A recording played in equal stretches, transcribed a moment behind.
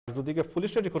যদি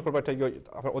পুলিশে রেকর্ড করবার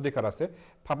আপনার অধিকার আছে,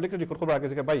 পাবলিকে রেকর্ড করবার আগে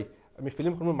যে ভাই আমি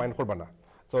ফিল্ম করবো মাইন্ড করবা না,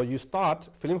 সো ইউ স্টার্ট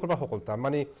ফিল্ম করবা সকলতা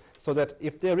মানে so that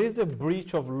if there is a breach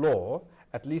of law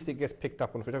at least it gets picked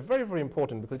up on. It's very very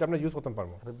important because এটা আমরা ইউজ করতে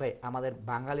পারবো। ভাই আমাদের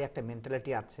বাঙালি একটা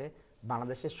মেন্টালিটি আছে,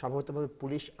 বাংলাদেশের সর্বতভাবে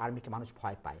পুলিশ আর্মিকে মানুষ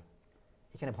ভয় পায়,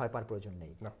 এখানে ভয় পাওয়ার প্রয়োজন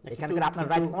নেই, এখানকার আপনার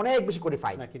রাইট অনেক বেশি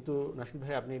কোডিফাইড না। কিন্তু নাশিদ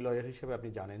ভাই আপনি লয়ার হিসেবে আপনি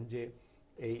জানেন যে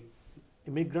এই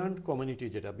ইমিগ্রান্ট কমিউনিটি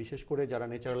যেটা বিশেষ করে যারা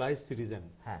ন্যাচারালাইজ সিটিজেন,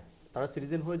 হ্যাঁ তারা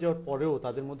সিটিজেন হয়ে যাওয়ার পরেও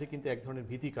তাদের মধ্যে কিন্তু এক ধরনের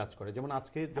ভীতি কাজ করে। যেমন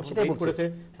আজকে যখন রেড করেছে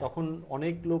তখন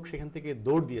অনেক লোক সেখান থেকে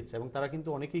দৌড় দিয়েছে এবং তারা কিন্তু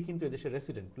অনেকেই কিন্তু এদেশের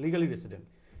রেসিডেন্ট, লিগালি রেসিডেন্ট,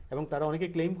 এবং তারা অনেকে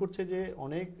ক্লেম করছে যে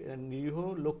অনেক নিরীহ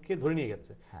লোককে ধরে নিয়ে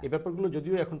গেছে। এই ব্যাপারগুলো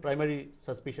যদিও এখন প্রাইমারি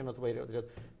সাসপিশন অথবা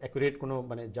অ্যাকুরেট কোনো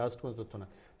মানে জাস্ট কোনো তথ্য না,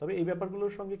 তবে এই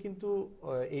ব্যাপারগুলোর সঙ্গে কিন্তু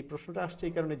এই প্রশ্নটা আসছে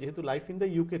এই কারণে যেহেতু লাইফ ইন দ্য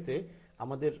ইউকেতে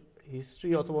আমাদের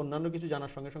হিস্ট্রি অথবা অন্যান্য কিছু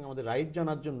জানার সঙ্গে সঙ্গে আমাদের রাইট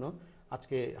জানার জন্য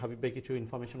আজকে হাবিব ভাই কিছু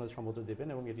ইনফরমেশন সম্ভবত দেবেন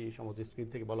এবং এটি সম্ভবত স্ক্রিন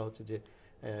থেকে বলা হচ্ছে যে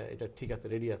এটা ঠিক আছে,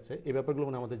 রেডি আছে। এই ব্যাপারগুলো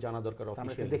মানে আমাদের জানা দরকার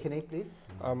অফিশিয়ালি। দেখে নেই please.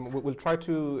 We'll try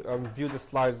to view the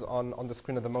slides on the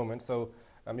screen at the moment, so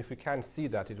if we can see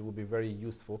that, it will be very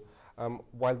useful.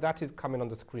 While that is coming on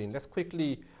the screen, let's quickly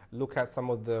look at some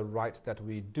of the rights that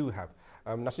we do have.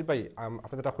 Nasheed bhai,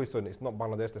 after that question, it's not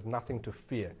Bangladesh, there's nothing to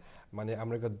fear. Mane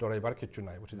America doraibar kichu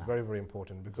nai, which is very very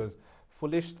important because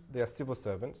foolish, they are civil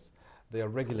servants, they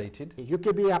are regulated.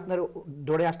 UKB আপনার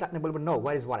ডোরে আসলে আপনি বলবেন no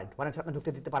where is warrant, warrant আপনি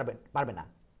ঢুকতে দিতে পারবে না।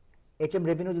 এইচএম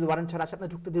রেভিনিউ যদি ওয়ারেন্ট ছাড়া আসে আপনি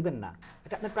ঢুকতে দিবেন না,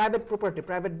 এটা আপনার private property,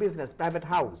 private business, private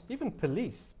house. Even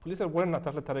police আর ওয়ারেন্ট না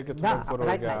তাহলে তাদেরকে তো করো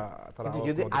তারা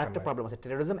যদি আরেকটা প্রবলেম আছে,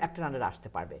 টেররিজম অ্যাক্টের আন্ডারে আসতে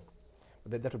পারবে।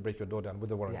 They have to break your door down with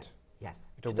the warrant. Yes.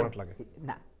 এটা ওয়ারেন্ট লাগে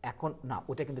না, এখন না,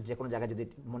 ওটা কিন্তু যে কোনো জায়গায় যদি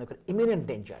মনে করেন eminent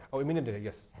danger. Imminent danger,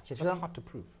 yes. It's hard to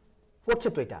prove. করছে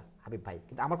তো এটা হাবিব ভাই,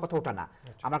 কিন্তু আমার কথা ওটা না।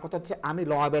 আমার কথা হচ্ছে আমি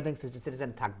ল অ্যাবাইডিং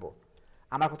সিটিজেন থাকবো,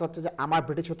 আমার কথা হচ্ছে যে আমার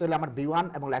ব্রিটিশ হতে হলে আমার B1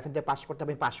 এবং লাইফ ইন পাস করতে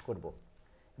আমি পাস করব,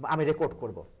 আমি রেকর্ড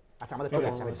করব। আচ্ছা আমাদের চলে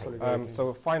আসছে হাবিব ভাই। So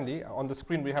finally on the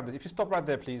screen we have this. If you stop right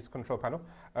there please, control panel.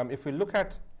 If we look at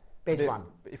page this, 1,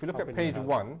 if you look at page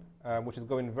 1, which is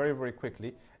going very very quickly,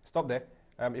 stop there.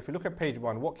 If you look at page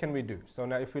 1, what can we do? So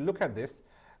now if we look at this,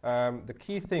 the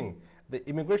key thing, the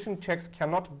immigration checks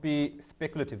cannot be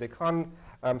speculative. They can't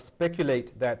speculate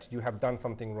that you have done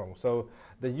something wrong. So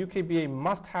the UKBA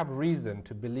must have reason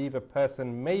to believe a person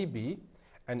may be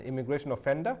an immigration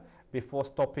offender before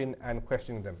stopping and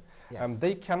questioning them. Yes.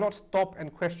 They cannot stop and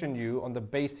question you on the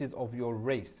basis of your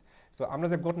race. So I'm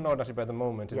not gotten out at the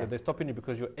moment is that they're stopping you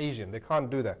because you're Asian. They can't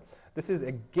do that. This is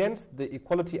against the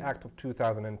Equality Act of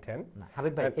 2010.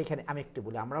 Habib ভাই এখানে আমি একটু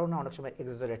বলি, আমরাও না অনেক সময়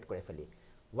exaggerate করে ফেলি।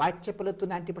 হোয়াইট চ্যাপেলে তো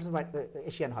 90%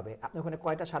 এশিয়ান হবে, আপনি ওখানে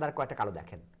কয়টা সাদা আর কয়টা কালো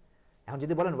দেখেন। এখন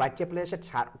যদি বলেন হোয়াইট চ্যাপেলে এসে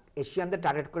এশিয়ানদের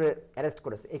টার্গেট করে অ্যারেস্ট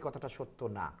করেছে, এই কথাটা সত্য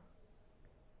না।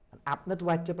 আপনি তো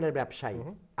হোয়াইট চ্যাপেলের ব্যবসায়ী,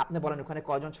 আপনি বলেন ওখানে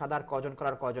কয়জন সাদা আর কয়জন কালো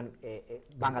আর কয়জন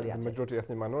বাঙালি আছে, majority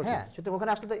ethnic minorities. হ্যাঁ, সুতরাং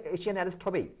ওখানে আসলে তো এশিয়ান অ্যারেস্ট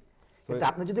হবেই। কিন্তু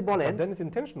আপনি যদি বলেন then it's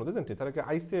intentional, isn't it? তাহলে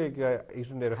আইসে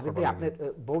Asian arrest আপনি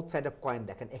বোথ সাইড অফ কয়েন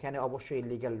দেখেন, এখানে অবশ্যই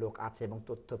ইলিগাল লোক আছে এবং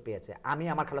তথ্য পেয়েছে। আমি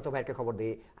আমার খালাতো ভাইকে খবর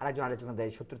দিই, আরেকজন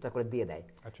দেয়, শত্রুতা করে দিয়ে দেয়।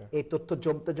 এই তথ্য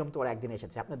জমতে জমতে ওরা একদিন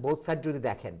এসেছে। আপনি বোথ সাইড যদি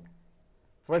দেখেন,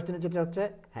 ফার্স্ট জিনিস যেটা হচ্ছে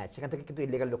হ্যাঁ সেখান থেকে কিন্তু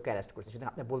ইলিগাল লোককে অ্যারেস্ট করছে, সুতরাং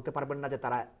আপনি বলতে পারবেন না যে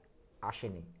তারা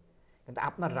আসেনি। কিন্তু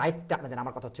আপনার রাইটটা আপনি জানেন,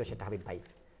 আমার কথা হচ্ছে সেটা হাবিব ভাই,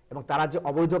 এবং তারা যে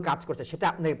অবৈধ কাজ করছে সেটা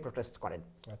আপনি প্রোটেস্ট করেন।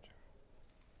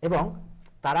 এবং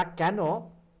তারা কেন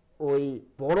ওই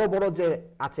বড় বড় যে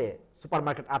আছে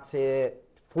সুপারমার্কেট আছে,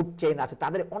 ফুড চেইন আছে,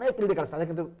 তাদের অনেক ইলিগাল আছে, তাদের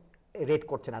কিন্তু রেড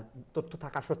করছে না তথ্য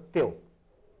থাকা সত্ত্বেও।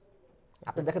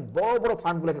 আপনি দেখেন বড় বড়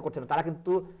ফার্মগুলোকে করছে না, তারা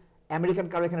কিন্তু আমেরিকান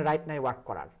কারো এখানে রাইট নাই ওয়ার্ক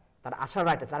করার, তার আসার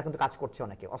রাইট আছে, তারা কিন্তু কাজ করছে,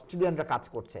 অনেকে অস্ট্রেলিয়ানরা কাজ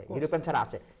করছে, ইউরোপিয়ান ছাড়া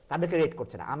আছে, তাদেরকে রেড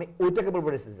করছে না। আমি ওইটাকে বলবো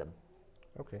racism.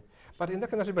 Okay, but in that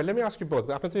case, let me ask you both.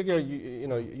 After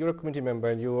you're a community member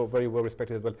and you're very well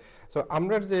respected as well. So,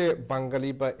 আমরা যে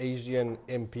বাঙালি বা এশিয়ান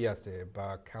এমপি আছে বা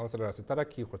কাউন্সিলর আছে, তারা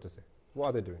কি করতেছে? What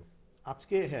are they doing?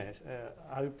 আজকে হ্যাঁ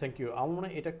হাবিব, থ্যাংক ইউ। আমার মনে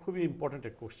হয় এটা খুবই ইম্পর্টেন্ট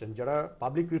একটা কোশ্চেন। যারা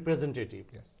পাবলিক রিপ্রেজেন্টেটিভ,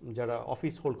 যারা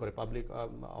অফিস হোল্ড করে, পাবলিক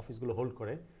অফিসগুলো হোল্ড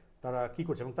করে, তারা কি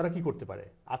করছে এবং তারা কি করতে পারে?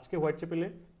 আজকে হোয়াইট চ্যাপেলে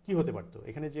কি হতে পারতো?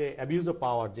 এখানে যে অ্যাবিউজ অফ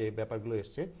পাওয়ার যে ব্যাপারগুলো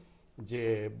এসছে, যে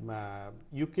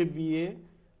ইউকেভিএ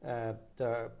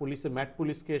পুলিশের ম্যাট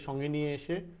পুলিশকে সঙ্গে নিয়ে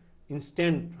এসে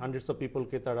ইনস্ট্যান্ট হান্ড্রেডস অফ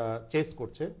পিপলকে তারা চেস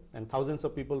করছে, অ্যান্ড থাউজেন্ডস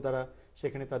অফ পিপল তারা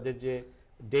সেখানে তাদের যে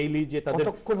ডেইলি যে তাদের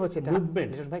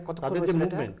মুভমেন্ট, তাদের যে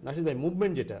মুভমেন্ট, নাশিদ ভাই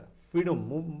মুভমেন্ট যেটা freedom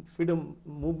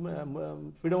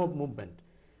of movement,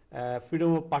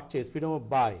 freedom of purchase, freedom of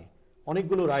by,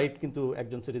 অনেকগুলো রাইট কিন্তু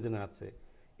একজন সিটিজেনের আছে।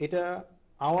 এটা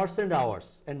hours and hours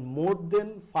and more then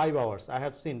 5 hours I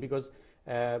have seen, because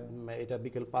এটা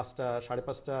বিকেল 5টা,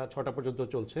 5:30, 6টা পর্যন্ত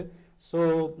চলছে। সো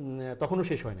তখনও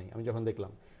শেষ হয় নাই আমি যখন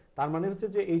দেখলাম। তার মানে হচ্ছে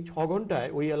যে এই 6 ঘন্টায়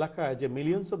ওই এলাকায় যে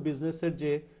মিলিয়নস অফ বিজনেসের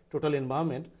যে টোটাল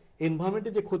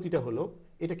এনভায়রনমেন্টের যে ক্ষতিটা হলো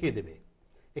এটা কে দেবে?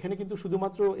 এখানে কিন্তু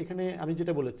শুধুমাত্র এখানে আমি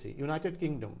যেটা বলেছি United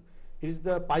kingdom it is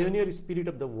the pioneer spirit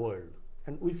of the world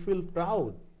and we feel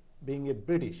proud being a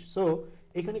British. So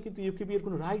এখানে কিন্তু ইউকেবি এর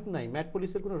কোনো রাইট নাই, ম্যাট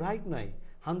পুলিশের কোনো রাইট নাই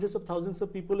hundreds of thousands of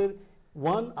পিপলের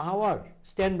 1 hour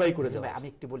stand by করে দেওয়া। আমি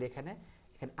একটু বলি এখানে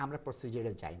আমরা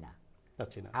প্রসিডিউরে যাই না,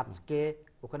 না। আজকে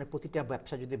ওখানে প্রতিটা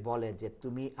ব্যবসা যদি বলে যে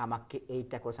তুমি আমাকে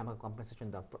এইটা করেছো আমাকে কম্পেনসেশন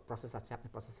দাও, প্রসেস আছে আপনি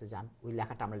প্রসেসে যান, ওই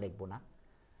লেখাটা আমরা লিখবো না।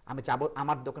 আমি চাবো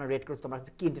আমার দোকানে রেড করে তোমার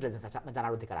কাছে কি ইন্টেলিজেন্স আছে আপনার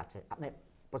জানার অধিকার আছে, আপনি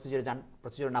প্রসিডিউরে যান,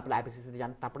 প্রসিডিউরে না পেলে আইপিসিতে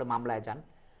যান, তারপরে মামলায় যান।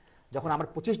 যখন আমার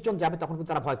 25 জন যাবে তখন কিন্তু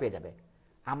তারা ভয় পেয়ে যাবে।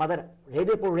 আমাদের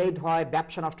রেডের পর রেড হয়,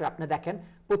 ব্যবসা নষ্ট হয়, আপনি দেখেন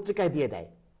পত্রিকায় দিয়ে দেয়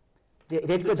যে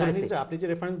রেড করে চাইনিজরা, আপনি যে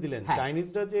রেফারেন্স দিলেন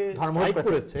চাইনিজরা যে স্ট্রাইক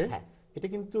করেছে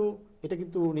এটা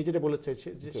কিন্তু নিজেটা বলেছে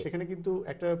সেখানে কিন্তু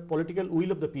একটা political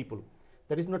will of the people,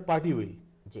 that is not party will,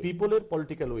 পিপলের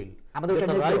political will. আমাদের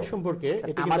রাইট সম্পর্কে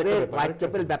আমাদের হোয়াইট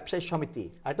চ্যাপেল ব্যবসায়ী সমিতি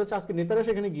এটা হচ্ছে আজকে নেতারা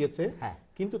সেখানে গিয়েছে,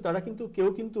 কিন্তু তারা কিন্তু কেউ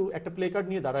কিন্তু একটা প্লে কার্ড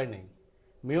নিয়ে দাঁড়ায় নাই।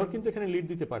 মেয়র কিন্তু এখানে লিড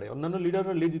দিতে পারে, অন্যান্য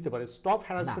লিডাররা লিড দিতে পারে, stop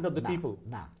harassment of the people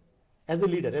না as a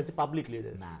leader, as a public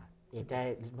leader. না, এটা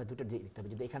দুটো দিক দেখতে হবে।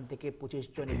 যদি এখান থেকে 25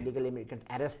 জন ইলিগাল ইমিগ্রেন্ট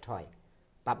অ্যারেস্ট হয়,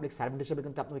 পাবলিক সার্ভেন্ট হিসেবে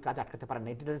কিন্তু আপনি ওই কাজ আটকাতে পারেন না।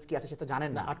 ইন্টেলিজেন্স কি আছে সেটা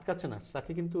জানেন না। আটকাচ্ছে না,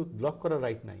 তাকে কিন্তু ব্লক করার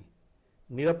রাইট নাই।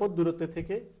 নিরাপদ দূরত্ব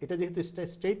থেকে, এটা যেহেতু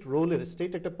স্টেট রোলের,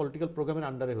 স্টেট একটা পলিটিক্যাল প্রোগ্রামের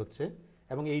আন্ডারে হচ্ছে,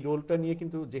 এবং এই রোলটা নিয়ে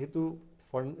কিন্তু যেহেতু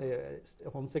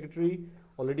হোম সেক্রেটারি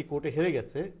অলরেডি কোর্টে হেরে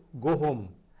গেছে গো হোম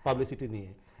পাবলিসিটি নিয়ে,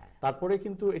 তারপরে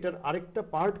কিন্তু এটার আরেকটা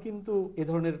পার্ট কিন্তু এ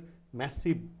ধরনের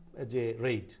ম্যাসিভ যে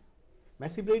রেড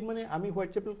মানে আমি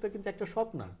হোয়াইট চ্যাপেলটা কিন্তু একটা শপ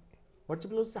না, হোয়াইট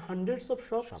চ্যাপেল হচ্ছে hundreds of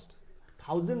shops,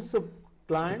 thousands of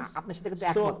clients. আপনার সাথে কিন্তু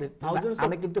একমত।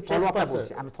 আমি কিন্তু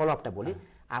ফলো আপটা বলি।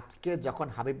 আজকে যখন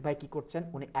হাবিব ভাই কি করছেন,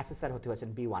 উনি অ্যাসেসর হতে হয়েছেন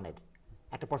B1 এর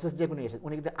একটা প্রসেস যে উনি এসেছেন,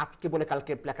 উনি কিন্তু আজকে বলে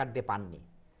কালকে প্ল্যাকার্ড দিয়ে পাননি,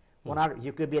 ওনার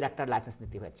ইউকেবি এর একটা লাইসেন্স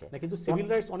নিতে হয়েছে। না, কিন্তু সিভিল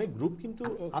রাইটস অনেক গ্রুপ কিন্তু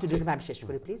আছে। আমি শেষ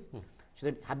করি প্লিজ। শুধু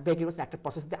হাবিব ভাই কি করছেন, একটা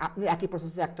প্রসেস দিয়ে আপনি একই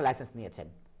প্রসেসে একটা লাইসেন্স নিয়েছেন,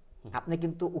 আপনি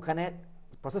কিন্তু ওখানে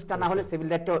প্রসেসটা না হলে সিভিল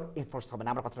রাইটও এনফোর্স হবে না,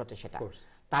 আমার কথা হচ্ছে সেটা।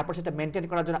 তারপর সেটা মেনটেন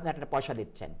করার জন্য আপনি একটা পয়সা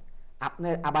দিচ্ছেন, আপনি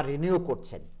আবার রিনিউ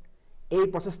করছেন। এই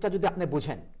প্রসেসটা যদি আপনি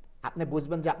বুঝেন, আপনি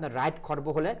বুঝবেন যে আপনার রাইট খর্ব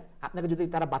হলে আপনাকে যদি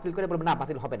তারা বাতিল করে বলবে না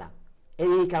বাতিল হবে না,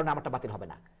 এই কারণে আমারটা বাতিল হবে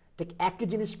না। ঠিক একই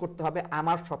জিনিস করতে হবে।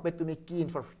 আমার শপে তুমি কি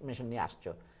ইনফরমেশন নিয়ে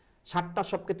আসছো, 7টা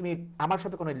শপকে তুমি, আমার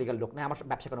শপে কোনো ইলিগাল লোক নেই, আমার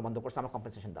ব্যবসা কোনো বন্ধ করছে, আমার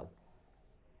কম্পেনসেশন দাও।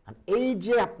 এই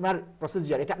যে আপনার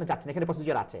প্রসিজিয়ার, এটা আপনি যাচ্ছেন, এখানে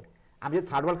প্রসিজিয়ার আছে। আমি যদি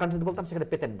থার্ড ওয়ার্ল্ড কান্ট্রিতে বলতাম সেখানে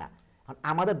পেতেন না।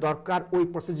 আমাদের দরকার ওই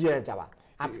প্রসিজিয়ারে যাওয়া।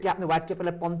 আজকে আপনি হোয়াইট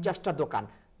চ্যাপেলের 50টা দোকান,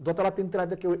 দোতলা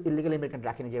 3তলাতে কেউ ইলিগাল ইমিগ্রেন্ট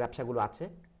রাখেনি, যে ব্যবসাগুলো আছে,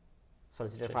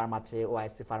 সলিসিটার ফার্ম আছে,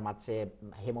 ওআইসি ফার্ম আছে,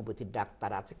 হেমোপ্যাথির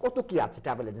ডাক্তার আছে, কত কি আছে,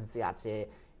 ট্রাভেল এজেন্সি আছে,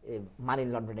 মানি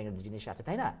লন্ডারিং এর জিনিস আছে,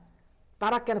 তাই না?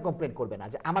 তারা কেন কমপ্লেন করবে না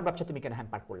যে আমার ব্যবসা তুমি কেন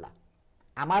হ্যাম্পার করলা?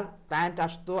 আমার ক্লায়েন্ট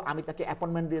আসতো, আমি তাকে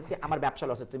অ্যাপয়েন্টমেন্ট দিয়েছি, আমার ব্যবসা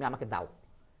লসে, তুমি আমাকে দাও।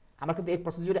 আমার কিন্তু এই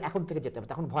প্রসিডিউরে এখন থেকে যেতে হবে,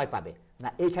 তখন ভয় পাবে না,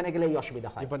 এইখানে গেলে এই অসুবিধা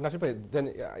হয়। বাট নাসির ভাই, দেন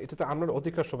এটা তো আমরা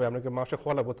অধিকার সবাই, আমরা মাসে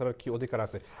খোয়ালাবো, তার কি অধিকার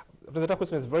আছে? আপনি যেটা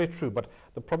question is very true, but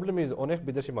the problem is অনেক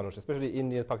বিদেশি মানুষ, স্পেশালি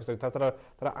ইন্ডিয়ান, পাকিস্তানি,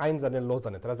 তারা আইন জানে, ল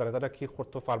জানে, তারা তারা কি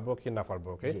করতে পারবো কি না পারবো।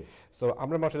 ওকে, সো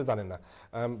আমরা মানুষ এটা জানেন না।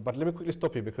 But let me quickly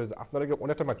stop you because আপনার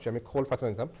অনেকটা মারছি, আমি কল ফার্স্ট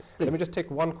নিতাম। Let me just take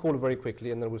one call very quickly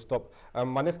and then will stop.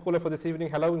 Manis call for this evening.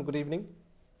 Hello and good evening.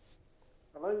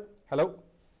 Hello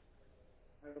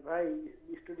ভাই,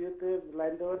 স্টুডিওতে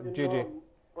line দেওয়ার জন্য জি জি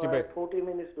জি ভাই 40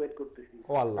 মিনিটস ওয়েট করতেছি।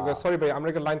 ও আল্লাহ, সরি ভাই, আমরা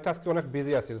লাইনটা আজকে অনেক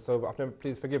বিজি আছি, সো আপনি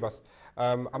প্লিজ ফরগিভ আস।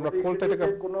 আমরা কলটা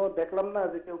কোনো দেখলাম না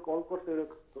যে কেউ কল করতে।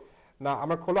 না,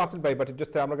 আমার কল আসল ভাই, বাট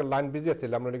জাস্ট আমরা লাইন বিজি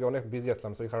আছিল, আমরা অনেক বিজি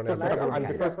আসলাম, সো এই কারণে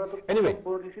বিকজ এনিওয়ে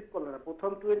রিসিভ করলাম না,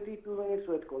 প্রথম 22 মিনিটস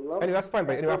ওয়েট করলাম। এনিওয়ে দ্যাটস ফাইন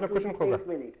ভাই। এনিওয়ে আপনার কোশ্চেন করুন।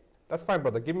 That's fine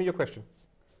brother, give me your question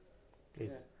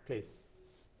please.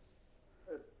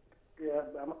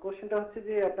 আমার কোশ্চেনটা হচ্ছে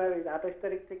যে আপনার 28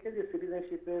 তারিখ থেকে যে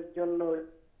সিটিজেনশিপের জন্য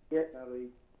আপনার ওই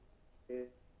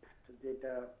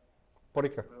যেটা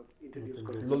পরীক্ষা ইন্ট্রোডিউস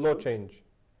ল চেঞ্জ,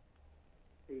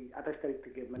 এই 28 তারিখ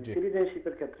থেকে মানে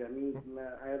সিটিজেনশিপের ক্ষেত্রে আমি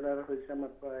আইএলআর হয়েছে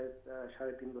আমার প্রায়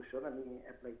 3.5 বছর, আমি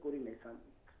অ্যাপ্লাই করি নাই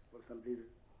ফর সাম রিজন।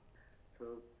 সো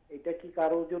এটা কি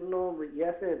কারোর জন্য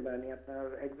আছে, মানে আপনার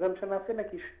এক্সাম্পশন আছে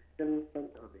নাকি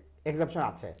হবে? এক্সাম্পশন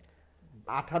আছে।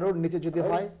 18-র নিচে যদি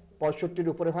হয়,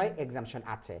 65-র উপরে হয়, এক্সাম্পশন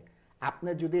আছে। আপনি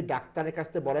যদি ডাক্তারের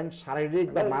কাছে বলেন শারীরিক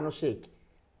বা মানসিক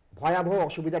ভয়াবহ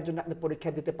অসুবিধার জন্য আপনি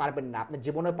পরীক্ষা দিতে পারবেন না, আপনার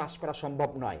জীবনে পাস করা সম্ভব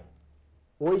নয়,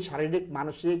 ওই শারীরিক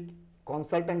মানসিক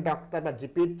কনসালটেন্ট ডাক্তার বা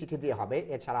জিপির চিঠি দিয়ে হবে,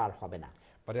 এছাড়া আর হবে না।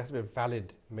 But it has to be a valid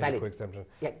medical exemption.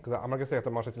 Because আমার কাছে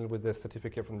একটা মাসে ছিল with the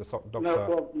certificate from the doctor.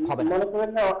 মনে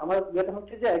করেন না, আমার যেটা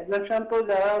হচ্ছে যে এক্সাম্পশন তো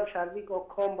যারা শারীরিক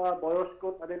অক্ষম বা বয়স্ক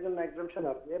তাদের জন্য এক্সাম্পশন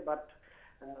আছে, but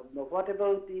What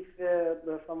about if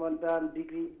someone done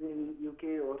degrees in UK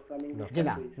or some English জি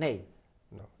না, countries? নেই।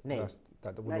 No, নেই।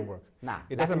 that wouldn't work. না,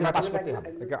 It doesn't life matter. Pass করতেই হবে।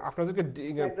 Like, আপনার যদি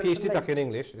PhD থাকে in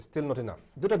English, it's still not enough.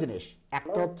 দুটো জিনিস,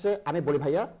 একটা হচ্ছে আমি বলি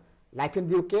ভাইয়া, লাইফ ইন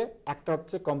দি ইউকে, একটা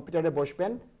হচ্ছে কম্পিউটারে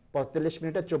বসবেন 45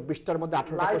 মিনিটে 24টার মধ্যে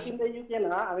 18টা life question. In the UK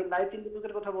না, আমি লাইফ ইন দ্য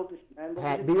ইউকের কথা বলতেছি না।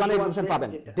 হ্যাঁ, B1 এক্সামশন পাবেন,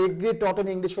 ডিগ্রি টট ইন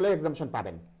ইংলিশ হলে এক্সামশন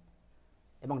পাবেন।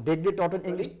 এবং ডিগ্রি টট ইন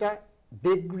ইংলিশটা,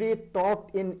 ডিগ্রি টট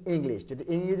ইন ইংলিশ যদি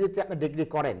ইংরেজিতে আপনি ডিগ্রি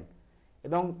করেন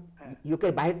এবং ইউকে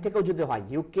বাইরে থেকেও যদি হয়,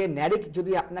 ইউকে ন্যারিক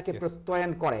যদি আপনাকে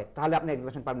প্রত্যয়ন করে, তাহলে আপনি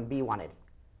এক্সামশন পাবেন B1 এর।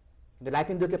 কিন্তু life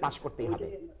in the UK pass করতেই হবে।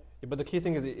 Yeah, but the key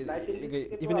thing is,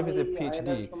 even if it's a PhD,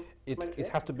 it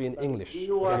has to be in English.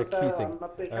 That's the key thing.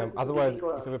 Otherwise,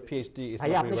 if you have a PhD, it's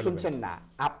ভাই not আপনি really শুনছেন relevant. না,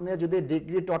 আপনি যদি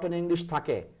degree taught in English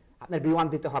থাকে, আপনার B1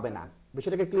 দিতে হবে না।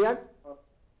 বিষয়টা কি ক্লিয়ার?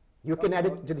 ইউকে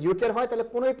ন্যারিক যদি ইউকের হয়, তাহলে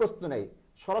কোনোই প্রশ্ন নেই,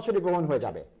 সরাসরি গ্রহণ হয়ে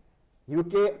যাবে।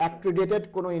 ইউকে অ্যাক্রিডিটেড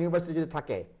কোনো ইউনিভার্সিটি যদি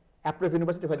থাকে, অ্যাপ্রুভ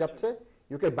ইউনিভার্সিটি হয়ে যাচ্ছে,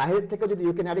 ইউকে বাইরের থেকে যদি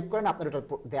ইউকে ন্যারিক করেন, আপনার ওটা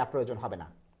দেওয়ার প্রয়োজন হবে না।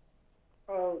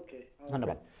 ওকে,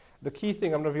 ধন্যবাদ। The key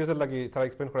thing, I'm not like I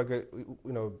explained,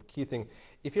 key thing,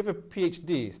 if you have a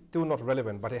PhD, still not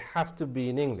relevant, but it has to be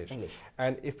in English.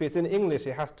 And if it's in English,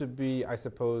 it has to be, I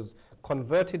suppose,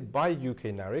 converted by UK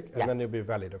NARIC, and then it'll be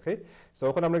valid, okay? So,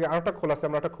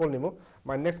 call Nimo.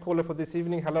 My next caller for this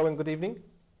evening, hello and good evening.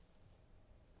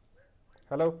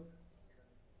 Hello.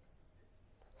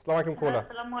 Assalamu alaikum caller.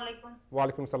 Assalamu alaikum. Wa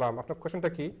alaikum salam. Apnar question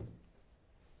ta ki?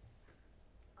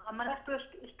 আমার একটু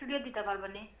studio দিতে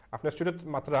পারবেন? আপনার student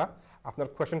মাত্রা, আপনার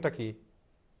কোশ্চেনটা কি?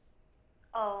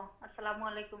 ও, আসসালামু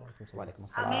আলাইকুম। ওয়া আলাইকুম আমি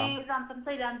আসসালাম। জানতাম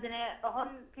চাইলাম যে এখন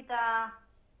কিটা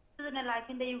student life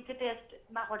in the UK test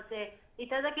বা করছে,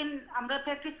 এটা যখন আমরা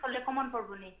প্র্যাকটিস করলে কমন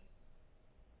পড়বো নি?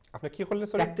 আপনি কি করলে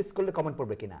সরি? প্র্যাকটিস করলে কমন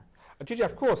পড়বে কিনা? জি জি,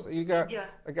 অফ কোর্স।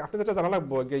 আপনি যেটা জানা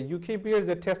লাগবে, ইউকেবি এর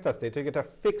যে টেস্ট আছে, এটা একটা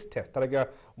ফিক্সড টেস্ট। তার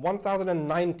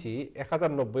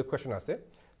 1090 কোশ্চেন আছে।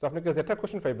 সো আপনি যেটা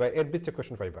কোশ্চেন পাইবা, এর ভিতরে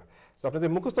কোশ্চেন পাইবা। সো আপনি যে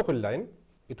মুখস্থ করলেন,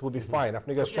 it will be fine.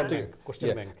 আপনি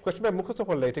কোশ্চেন ব্যাংক মুখস্থ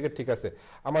করলে এটাকে ঠিক আছে।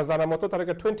 আমার জানা মতো তার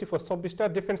 24টা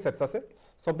ডিফারেন্ট সেটস আছে,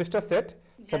 24টা set,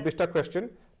 24টা question,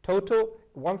 total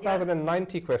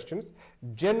 1090 questions,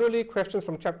 generally questions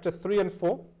from chapter 3 and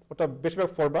 4, ওটা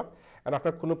বেশিরভাগ পড়বা, and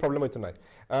আপনার কোনো প্রবলেম হইতো নাই।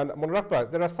 And মনে রাখবা,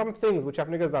 there are some things which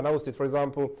আপনাকে জানা উচিত। ফর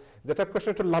এক্সাম্পল, যেটা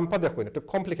কোয়েশ্চেন একটু লাম্পা দেখুন, একটু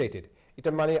কমপ্লিকেটেড, এটা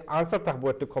মানে আনসার থাকবো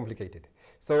একটু কমপ্লিকেটেড।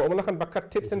 সো ওগুলো এখন বাক্যার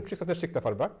টিপস এন্ড ট্রিক্স আপনি শিখতে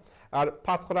পারবা। আর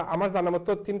পাস করা, আমার জানা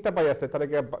মতো 3টা ভাই আছে,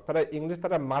 তারা ইংলিশ,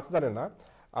 তারা ম্যাথস জানে না,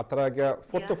 আর তারা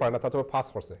পড়তে পারে না, তারা পাস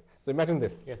করছে। So imagine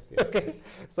this.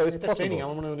 So it's possible.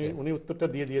 আমার মনে হয় উনি উত্তরটা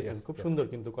দিয়ে দিয়েছেন খুব সুন্দর,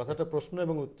 কিন্তু কথাটা প্রশ্ন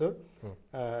এবং উত্তর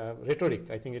রেটরিক,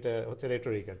 আই থিংক এটা হচ্ছে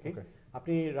রেটরিক আর কি।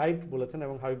 আপনি রাইট বলেছেন,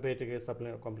 এবং হাবিব ভাই এটাকে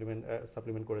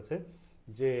সাপ্লিমেন্ট করেছে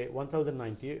যে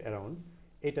 1090 অ্যারাউন্ড,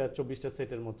 এটা 24টা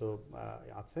সেটের মতো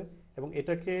আছে, এবং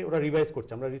এটাকে ওরা রিভাইজ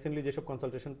করছে। আমরা রিসেন্টলি যেসব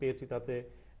কনসালটেশন পেয়েছি, তাতে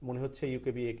মনে হচ্ছে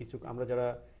ইউকেবি কিছু, আমরা যারা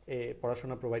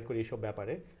পড়াশোনা প্রোভাইড করি এইসব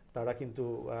ব্যাপারে, তারা কিন্তু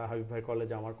হাবিব ভাইয়ের কলেজ,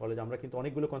 আমার কলেজ, আমরা কিন্তু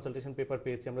অনেকগুলো কনসালটেশন পেপার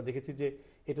পেয়েছি। আমরা দেখেছি যে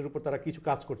এটার উপর তারা কিছু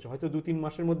কাজ করছে, হয়তো 2-3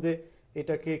 মাসের মধ্যে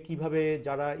এটাকে কিভাবে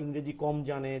যারা ইংরেজি কম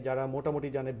জানে, যারা মোটামুটি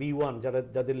জানে, B1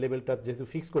 যাদের লেভেলটা যেহেতু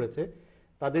ফিক্স করেছে,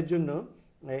 তাদের জন্য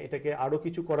এটাকে আরও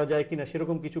কিছু করা যায় কিনা,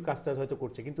 সেরকম কিছু কাজটা হয়তো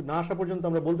করছে। কিন্তু না আসা পর্যন্ত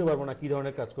আমরা বলতে পারবো না কী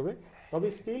ধরনের কাজ করবে। তবে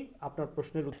স্টিল আপনার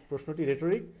প্রশ্নটি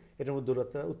রেটরিক, এটার মধ্যে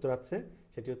উত্তর আছে,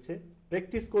 সেটি হচ্ছে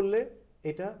প্র্যাকটিস করলে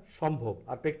এটা সম্ভব,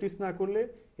 আর প্র্যাকটিস না করলে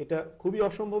এটা খুবই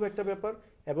অসম্ভব একটা ব্যাপার।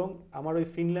 এবং আমার ওই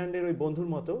ফিনল্যান্ডের ওই বন্ধুর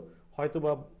মতো হয়তো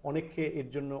বা অনেককে এর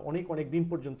জন্য অনেক দিন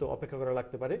পর্যন্ত অপেক্ষা করা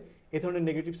লাগতে পারে। এ ধরনের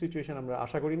নেগেটিভ সিচুয়েশন আমরা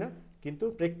আশা করি না, কিন্তু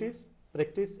প্র্যাকটিস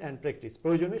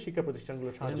প্রয়োজনে শিক্ষা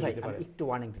প্রতিষ্ঠানগুলো সাহায্য করতে পারে। একটু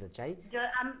ওয়ার্নিং দিতে চাই।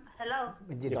 হ্যালো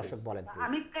জি দর্শক বলেন।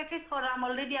 আমি প্র্যাকটিস করলাম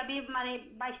অলরেডি, আমি মানে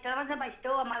 22টার মাঝে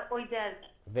 22টাও আমার ওই যে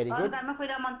ভেরি গুড। আমি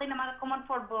কইরা মানতে না, আমার কমন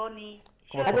পড়বো নি?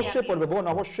 অবশ্যই পড়বে বোন,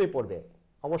 অবশ্যই পড়বে,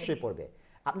 অবশ্যই পড়বে।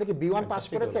 আপনি কি B1 পাস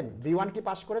করেছেন? B1 কি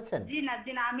পাস করেছেন? জি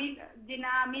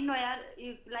না আমি নয়ার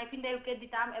লাইফ ইন দ্য ইউকে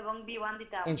দিতাম এবং B1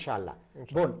 দিতাম ইনশাআল্লাহ।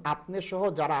 বোন, আপনি সহ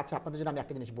যারা আছে, আপনাদের জন্য আমি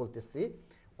একটা জিনিস বলতেছি,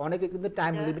 অনেকে কিন্তু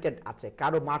টাইম লিমিটেড আছে,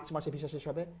 কারো মার্চ মাসে ভিসা শেষ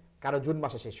হবে, কারো জুন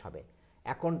মাসে শেষ হবে।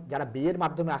 এখন যারা বিয়ের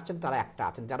মাধ্যমে আসছেন তারা একটা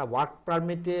আছেন, যারা ওয়ার্ক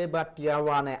পারমিটে বা টিয়ার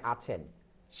 1-এ আছেন,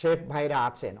 শেফ ভাইরা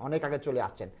আছেন, অনেক আগে চলে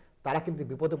আসছেন, তারা কিন্তু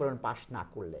বিপদে পড়বেন পাস না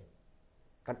করলে।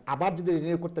 কারণ আবার যদি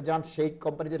রিনিউ করতে যান, সেই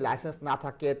কোম্পানি যদি লাইসেন্স না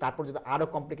থাকে, তারপর যদি আরো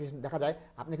কমপ্লিকেশন দেখা যায়,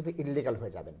 আপনি কিন্তু ইললিগাল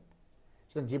হয়ে যাবেন।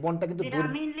 জীবনটা কিন্তু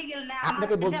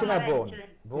আপনাকে বলছি না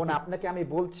বোন, আপনাকে আমি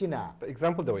বলছি না,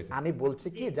 এক্সাম্পল দেওয়া হয়েছে। আমি বলছি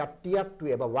কি, যা টিয়ার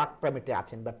 2 বা ওয়ার্ক পারমিটে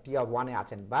আছেন বা টিয়ার 1-এ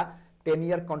আছেন বা 10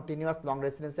 ইয়ার কন্টিনিউয়াস লং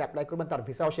রেসিডেন্সে অ্যাপ্লাই করবেন, তার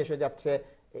ভিসাও শেষ হয়ে যাচ্ছে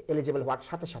এলিজিবল হওয়ার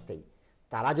সাথে সাথেই,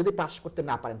 তারা যদি পাস করতে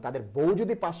না পারেন, তাদের বউ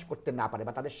যদি পাস করতে না পারে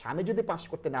বা তাদের স্বামী যদি পাস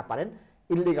করতে না পারেন,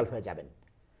 ইললিগাল হয়ে যাবেন।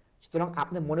 সুতরাং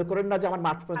আপনি মনে করেন না যে আমার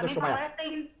মার্চ পর্যন্ত সময় আছে।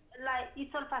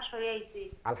 ইসল পাস হয়ে আইছি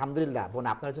আলহামদুলিল্লাহ বোন,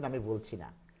 আপনার জন্য আমি বলছি না,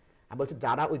 আমি বলছি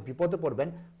যারা ওই বিপদে পড়বেন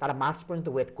তারা মার্চ পর্যন্ত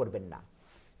ওয়েট করবেন না।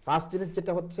 ফার্স্ট জিনিস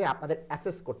যেটা হচ্ছে আপনাদের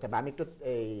অ্যাসেস করতে হবে। আমি একটু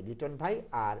এই লিটন ভাই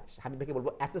আর হাবিব ভাইকে বলবো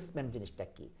অ্যাসেসমেন্ট জিনিসটা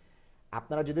কি।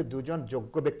 আপনারা যদি দুজন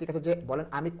যোগ্য ব্যক্তির কাছে যে বলেন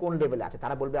আমি কোন লেভেলে আছে,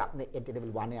 তারা বলবে আপনি এনটি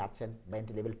লেভেল 1-এ আছেন বা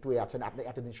এনটি লেভেল 2-এ আছেন, আপনার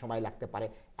এতদিন সময় লাগতে পারে,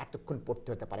 এতক্ষণ পড়তে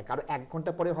হতে পারে, কারো 1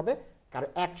 ঘন্টা পরে হবে, কারো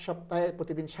 1 সপ্তাহে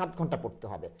প্রতিদিন 7 ঘন্টা পড়তে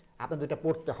হবে। আপনার দুটো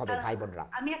পড়তে হবে ভাই বোনরা।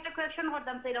 আমি একটা কোয়েশ্চেন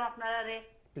করতাম সেইরকম আপনারা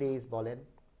প্লিজ বলেন।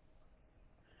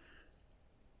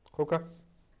 খোকা,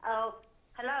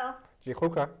 হ্যালো জি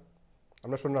খোকা,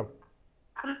 আমরা শুনলাম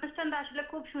অনুষ্ঠানটা আসলে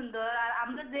খুব সুন্দর। আর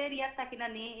আমরা যে এরিয়ার থাকি না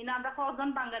নি আমরা কজন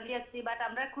বাঙালি আছি, বাট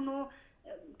আমরা কোনো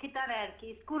কিতারে আর কি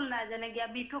স্কুল না জানে গিয়া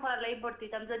বিটু করার লাগি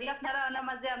ভর্তিতাম। যদি আপনারা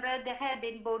মাঝে আমরা দেখা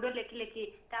দিন বোর্ডে লেখি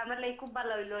তা আমরা লাগি খুব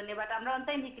ভালো হইলো নে, বাট আমরা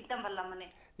অন্তাই নিকিলতাম পারলাম মানে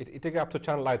এটাকে আপ টু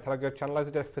চ্যানেল আই, তারা চ্যানেল আই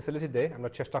যেটা ফ্যাসিলিটি দেয় আমরা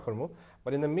চেষ্টা করবো।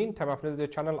 But in the mean time আপনি যদি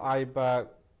চ্যানেল আই বা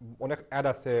অনেক অ্যাড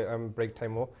আছে ব্রেক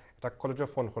টাইমও, এটা কলেজে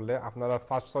ফোন করলে আপনারা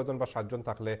 5-6 জন বা 7 জন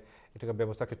থাকলে এটাকে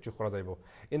ব্যবস্থা কিছু করা যাইব।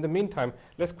 In the mean time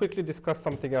let's quickly discuss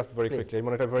something else very quickly,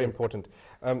 মানে এটা ভেরি ইম্পর্টেন্ট।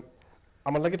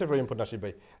 আমার লাগে এটা ভেরি ইম্পর্টেন্ট আশিফ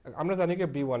ভাই। আমরা জানি যে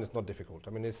B1 is not difficult. I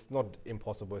mean it's not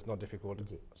impossible, it's not difficult.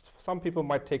 Some people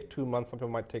might take 2 months, some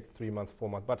people might take 3 months, 4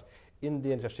 months, but in the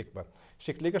end এটা শিখবা।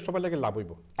 শিখলে সবার লাগে লাভ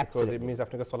হইব, because it means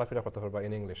আপনাকে চলাফেরা করতে পারবা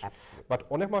in English. But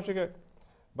অনেক মানুষকে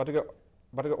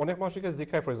অনেক মানুষকে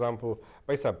জিজ্ঞাসা, for example,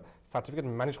 ভাই সাহেব সার্টিফিকেট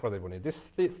ম্যানেজ করা যাবে না। This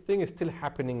thing is still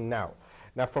happening now.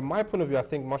 Now from my point of view I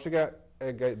think মানুষকে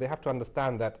they have to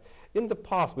understand that in the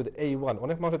past with A1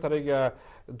 অনেক মানুষ তারা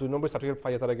 2 নম্বর সার্টিফিকেট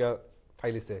পাইয়ে তারা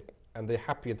ফাইলিছে and they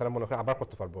happy, তারা মনে করে আবার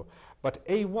করতে পারবো। But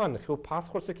A1 কেউ পাস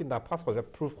করছে কি না পাস করছে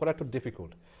প্রুফ করা একটু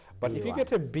difficult. But if you get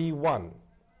a B1,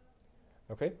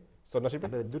 okay, so নাসিব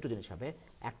দুটো জিনিস হবে।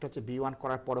 একটা হচ্ছে B1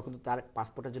 করার পরও কিন্তু তার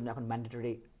পাসপোর্টের জন্য এখন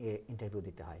ম্যান্ডেটরি ইন্টারভিউ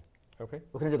দিতে হয়। ওকে,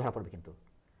 ওখানে যে ধরা পড়বে, কিন্তু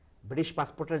ব্রিটিশ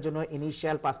পাসপোর্টের জন্য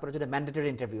ইনিশিয়াল পাসপোর্টের জন্য ম্যান্ডেটরি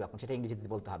ইন্টারভিউ, এখন সেটা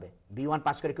ইংরেজিতে বলতে হবে। B1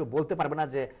 পাস করে কেউ বলতে পারবে না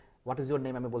যে হোয়াট ইজ ইউর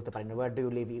নেম, আমি বলতে পারি না, ওয়্যার ডু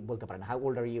ইউ লিভ বলতে পারে না, হাউ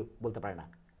ওল্ড আর ইউ বলতে পারে না।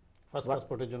 ফার্স্ট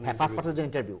পাসপোর্টের জন্য হ্যাঁ, ফার্স্ট পাসপোর্টের জন্য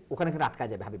ইন্টারভিউ, ওখানে কিন্তু আটকা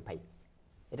যাবে হাবিব ভাই।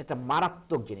 এটা একটা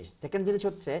মারাত্মক জিনিস। সেকেন্ড জিনিস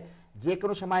হচ্ছে যে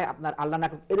কোনো সময় আপনার আল্লাহ না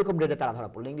এরকম রেডে তারা ধরা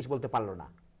পড়লো, ইংলিশ বলতে পারলো না,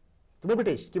 তুমি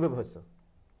ব্রিটিশ কিভাবে হয়েছো,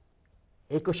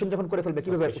 এই কোশ্চেন যখন করে ফেলবে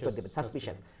কিভাবে উত্তর দেবে,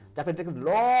 সাসপিশিয়াস। তারপরে এটা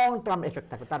লং টার্ম এফেক্ট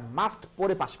থাকবে, তার মাস্ট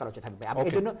পরে পাস করা উচিত থাকবে। আমি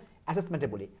এর জন্য অ্যাসেসমেন্টে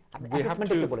বলি, আপনি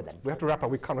অ্যাসেসমেন্টে একটু বলে দেন। We have to wrap up.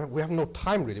 We have no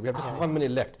time really. We have just 1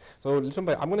 minute left. So listen,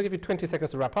 I'm going to give you 20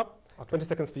 seconds to wrap up. 20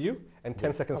 seconds for you and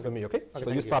 10 seconds for me, okay? So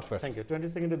you start first. Thank you. 20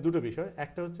 সেকেন্ডে দুটো বিষয়।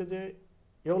 একটা হচ্ছে যে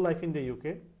your life in the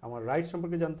UK, আমার right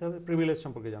সম্পর্কে জানতে হবে, প্রিভিলেজ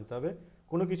সম্পর্কে জানতে হবে।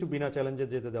 কোনো কিছু বিনা চ্যালেঞ্জে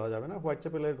যেতে দেওয়া যাবে না। হোয়াইট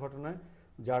চ্যাপেলের ঘটনায়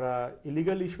যারা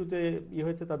ইলিগাল ইস্যুতে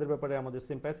হয়েছে তাদের ব্যাপারে আমাদের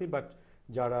সিম্প্যাথি, বাট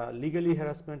যারা লিগালি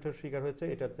হ্যারাসমেন্টের শিকার হয়েছে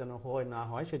এটা যেন হয় না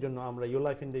হয়, সেজন্য আমরা your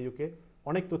life in the UK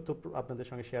অনেক তথ্য আপনাদের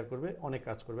সঙ্গে শেয়ার করবে, অনেক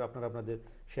কাজ করবে, আপনারা আপনাদের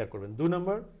শেয়ার করবেন। 2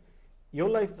 নম্বর,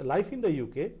 your life in the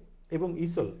UK এবং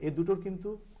ইসল, এই দুটোর কিন্তু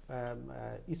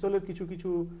ইসলের কিছু কিছু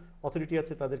অথরিটি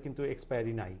আছে, তাদের কিন্তু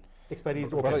এক্সপায়ারি নাই, expiry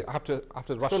is open.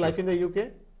 So life in the UK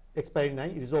expiry নাই,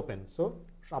 ইট ইজ ওপেন। সো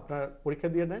আপনার পরীক্ষা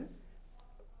দিয়ে নেন,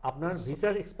 আপনার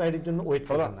ভিসার এক্সপায়ারির জন্য ওয়েট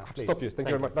করবেন না। Stop you. Thank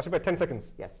you very much. Nasib bhai, 10 seconds.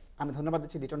 Yes, আমি ধন্যবাদ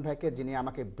দিচ্ছি লিটন ভাইকে, যিনি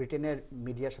আমাকে ব্রিটেনের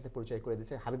মিডিয়ার সাথে পরিচয় করে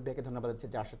দিয়েছে। হাবিব ভাইকে ধন্যবাদ দিচ্ছি,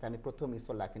 যার সাথে আমি প্রথম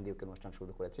isle life in the UK অনুষ্ঠান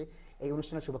শুরু করেছি। এই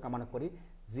অনুষ্ঠানের শুভকামনা করি।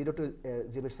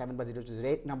 0207 বা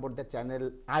 0208 নম্বর দিয়ে চ্যানেল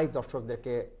আই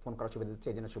দর্শকদেরকে ফোন করার সুবিধা দিচ্ছি,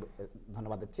 এই জন্য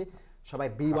ধন্যবাদ দিচ্ছি। সবাই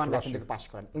B1 life in the UK pass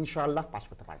করেন, ইনশাআল্লাহ পাস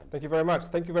করতে পারবেন। Thank you very much.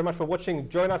 Thank you very much for watching.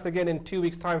 Join us again in 2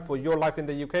 weeks' time for Your Life in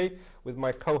the UK with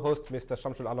my co-host, Mr.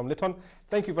 Shamsul Alam Litton.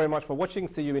 Thank you very much for watching.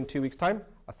 See you in 2 weeks' time.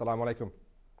 Assalamu alaikum.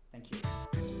 Thank you.